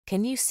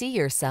Can you see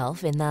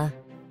yourself in the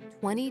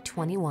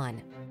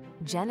 2021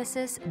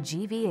 Genesis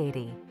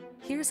GV80?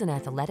 Here's an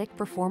athletic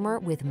performer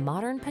with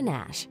modern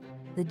panache.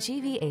 The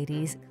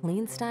GV80's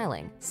clean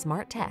styling,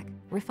 smart tech,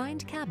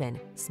 refined cabin,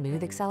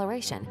 smooth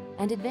acceleration,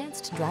 and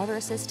advanced driver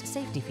assist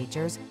safety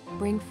features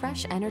bring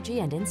fresh energy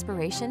and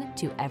inspiration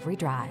to every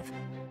drive.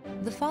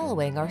 The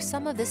following are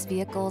some of this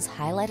vehicle's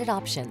highlighted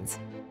options: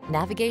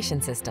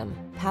 navigation system,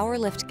 power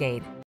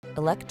liftgate,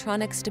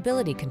 electronic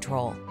stability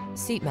control,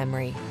 seat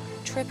memory,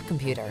 trip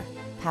computer,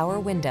 power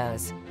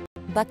windows,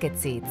 bucket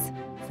seats,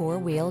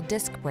 four-wheel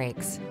disc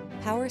brakes,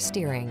 power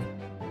steering.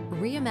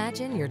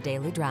 Reimagine your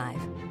daily drive.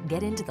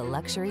 Get into the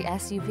luxury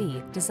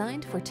SUV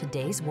designed for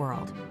today's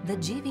world, the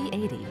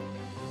GV80.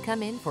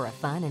 Come in for a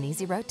fun and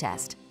easy road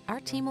test. Our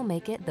team will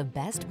make it the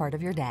best part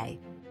of your day.